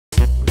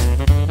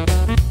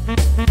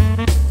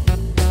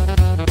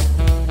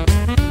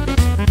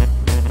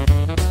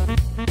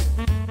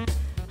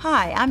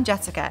I'm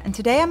Jessica, and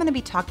today I'm going to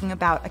be talking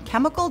about a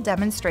chemical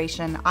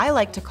demonstration I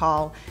like to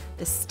call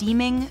the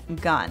steaming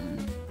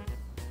gun.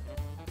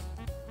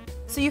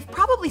 So you've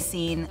probably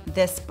seen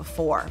this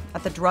before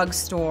at the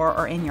drugstore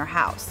or in your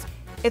house.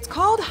 It's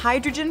called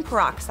hydrogen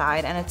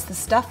peroxide, and it's the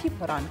stuff you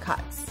put on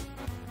cuts.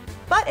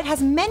 But it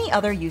has many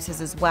other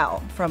uses as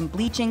well, from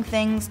bleaching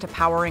things to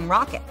powering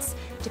rockets,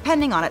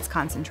 depending on its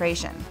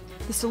concentration.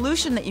 The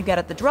solution that you get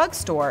at the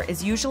drugstore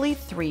is usually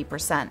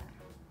 3%.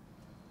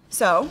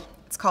 So,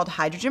 it's called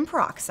hydrogen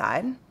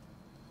peroxide,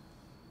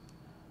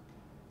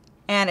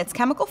 and its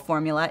chemical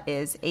formula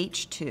is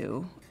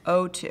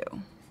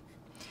H2O2.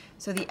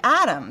 So the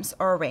atoms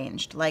are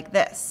arranged like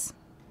this.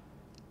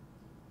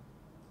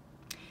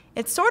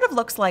 It sort of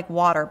looks like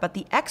water, but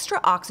the extra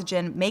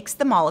oxygen makes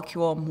the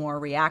molecule more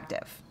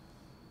reactive.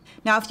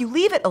 Now, if you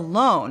leave it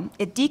alone,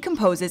 it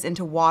decomposes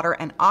into water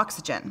and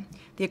oxygen.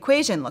 The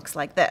equation looks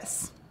like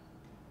this.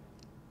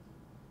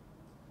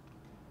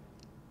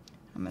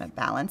 I'm going to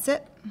balance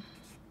it.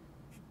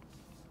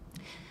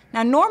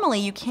 Now, normally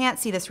you can't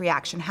see this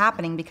reaction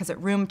happening because at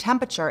room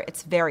temperature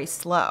it's very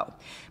slow.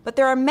 But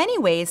there are many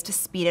ways to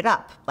speed it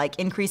up, like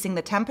increasing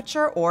the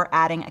temperature or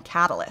adding a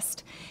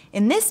catalyst.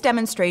 In this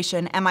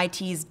demonstration,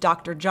 MIT's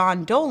Dr.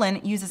 John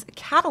Dolhuh uses a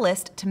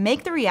catalyst to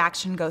make the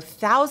reaction go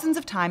thousands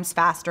of times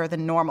faster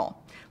than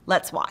normal.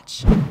 Let's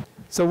watch.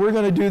 So we're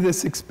going to do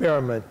this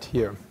experiment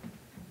here.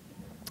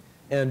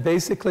 And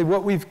basically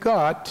what we've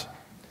got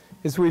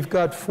is we've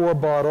got 4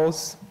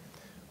 bottles.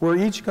 We're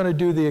each going to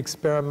do the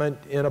experiment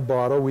in a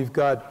bottle. We've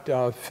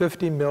got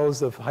 50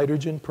 mils of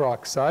hydrogen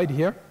peroxide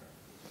here.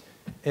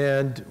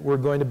 And we're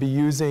going to be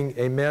using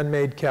a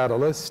man-made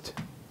catalyst.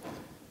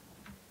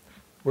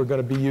 We're going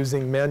to be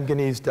using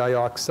manganese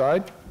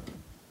dioxide.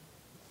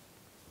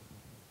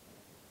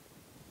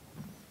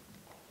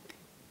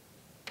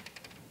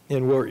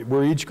 And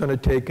we're each going to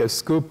take a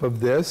scoop of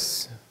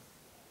this.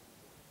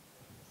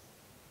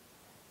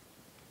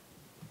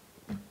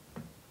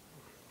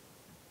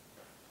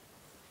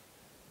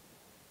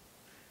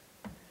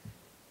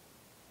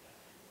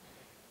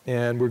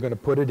 And we're going to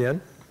put it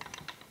in.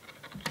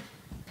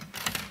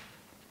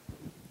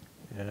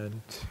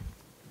 And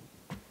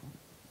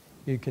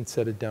you can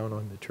set it down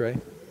on the tray.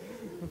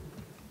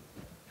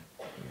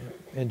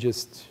 And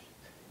just,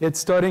 it's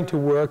starting to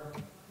work.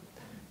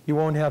 You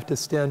won't have to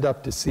stand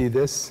up to see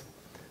this.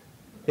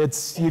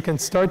 You can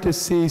start to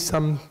see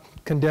some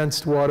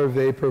condensed water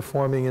vapor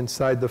forming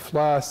inside the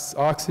flask.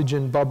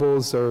 Oxygen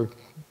bubbles are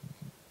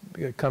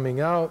coming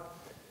out.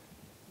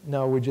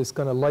 Now we're just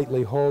going to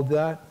lightly hold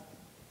that.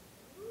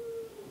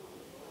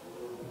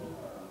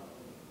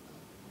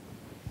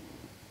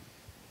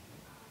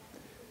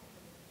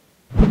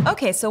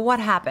 Okay, so what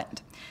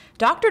happened?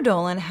 Dr.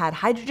 Dolhuh had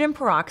hydrogen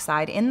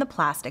peroxide in the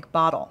plastic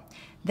bottle.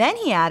 Then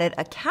he added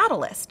a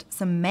catalyst,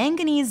 some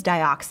manganese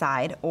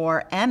dioxide,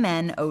 or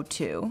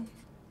MnO2,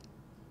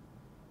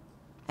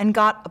 and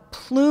got a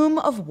plume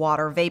of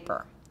water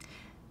vapor.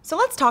 So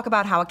let's talk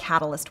about how a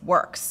catalyst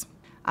works.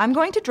 I'm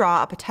going to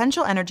draw a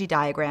potential energy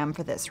diagram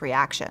for this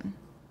reaction.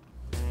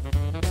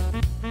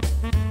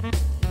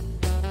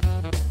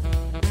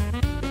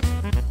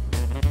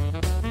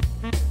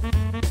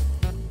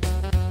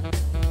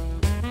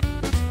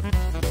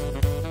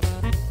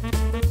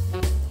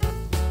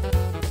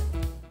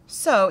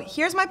 So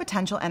here's my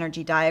potential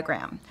energy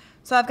diagram.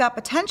 So I've got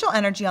potential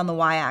energy on the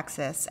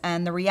y-axis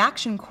and the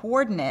reaction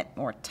coordinate,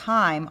 or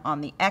time,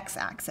 on the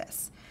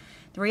x-axis.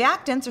 The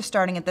reactants are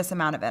starting at this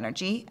amount of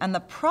energy, and the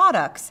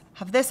products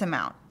have this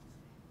amount.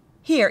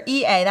 Here,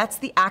 EA, that's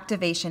the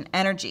activation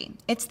energy.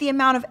 It's the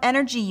amount of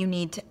energy you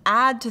need to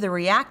add to the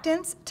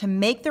reactants to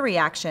make the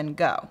reaction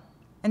go.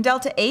 And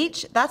delta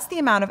H, that's the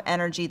amount of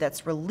energy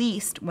that's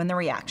released when the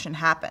reaction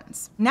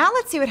happens. Now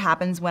let's see what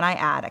happens when I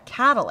add a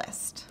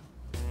catalyst.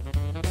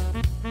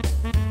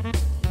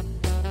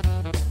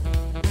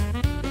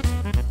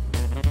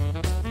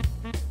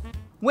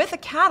 With a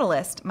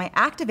catalyst, my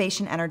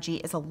activation energy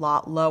is a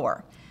lot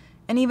lower.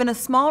 And even a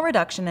small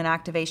reduction in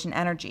activation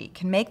energy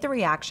can make the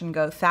reaction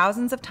go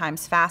thousands of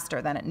times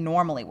faster than it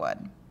normally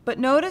would. But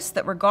notice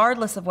that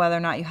regardless of whether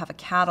or not you have a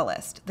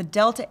catalyst, the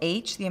delta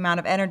H, the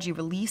amount of energy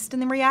released in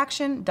the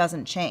reaction,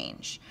 doesn't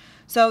change.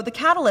 So the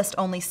catalyst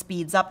only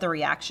speeds up the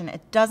reaction.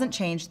 It doesn't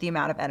change the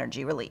amount of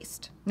energy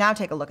released. Now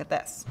take a look at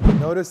this.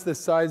 Notice the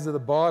size of the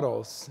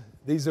bottles.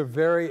 These are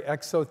very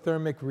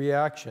exothermic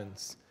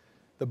reactions.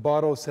 The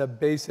bottles have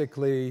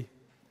basically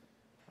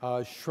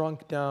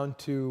shrunk down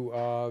to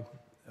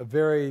a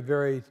very,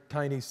 very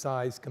tiny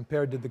size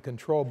compared to the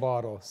control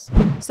bottles.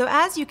 So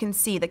as you can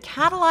see, the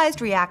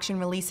catalyzed reaction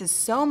releases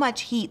so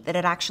much heat that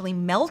it actually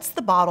melts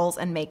the bottles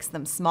and makes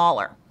them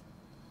smaller.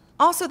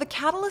 Also, the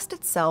catalyst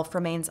itself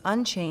remains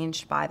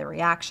unchanged by the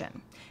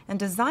reaction. And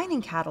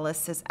designing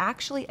catalysts is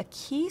actually a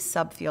key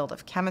subfield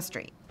of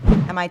chemistry.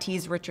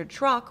 MIT's Richard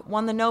Schrock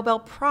won the Nobel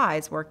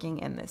Prize working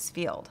in this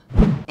field.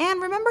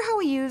 And remember how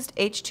we used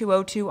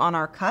H2O2 on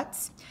our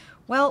cuts?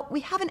 Well, we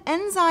have an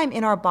enzyme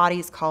in our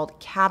bodies called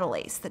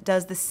catalase that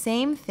does the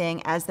same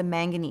thing as the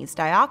manganese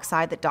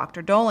dioxide that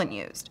Dr. Dolhuh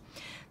used.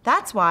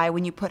 That's why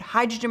when you put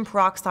hydrogen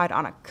peroxide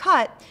on a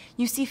cut,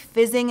 you see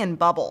fizzing and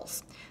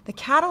bubbles. The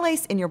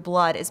catalase in your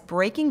blood is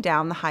breaking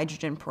down the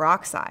hydrogen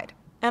peroxide.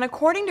 And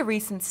according to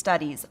recent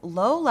studies,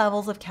 low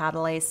levels of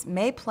catalase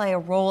may play a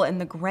role in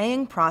the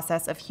graying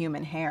process of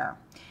human hair.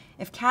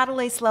 If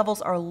catalase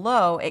levels are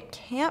low, it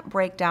can't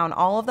break down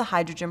all of the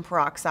hydrogen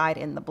peroxide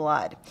in the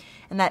blood.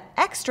 And that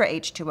extra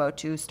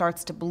H2O2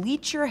 starts to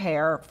bleach your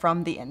hair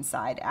from the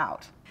inside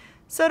out.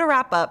 So to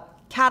wrap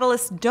up,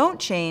 catalysts don't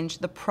change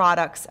the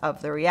products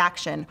of the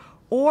reaction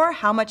or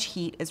how much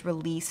heat is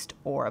released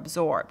or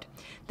absorbed.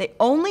 They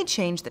only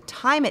change the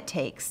time it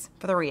takes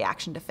for the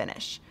reaction to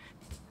finish.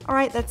 All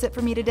right, that's it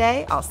for me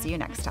today. I'll see you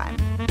next time.